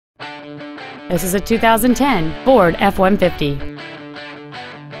This is a 2010 Ford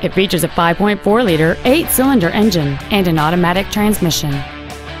F-150. It features a 5.4-liter, 8-cylinder engine and an automatic transmission.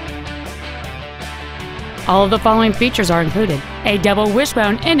 All of the following features are included: a double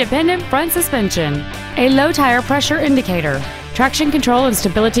wishbone independent front suspension, a low tire pressure indicator, traction control and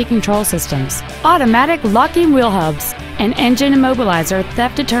stability control systems, automatic locking wheel hubs, an engine immobilizer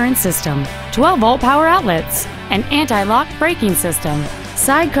theft deterrent system, 12-volt power outlets, an anti-lock braking system,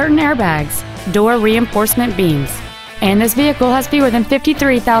 side curtain airbags, door reinforcement beams, and this vehicle has fewer than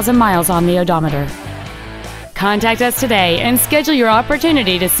 53,000 miles on the odometer. Contact us today and schedule your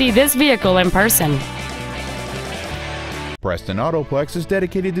opportunity to see this vehicle in person. Preston Autoplex is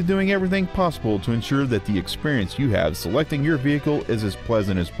dedicated to doing everything possible to ensure that the experience you have selecting your vehicle is as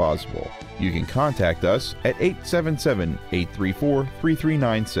pleasant as possible. You can contact us at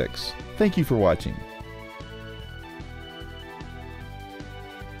 877-834-3396. Thank you for watching.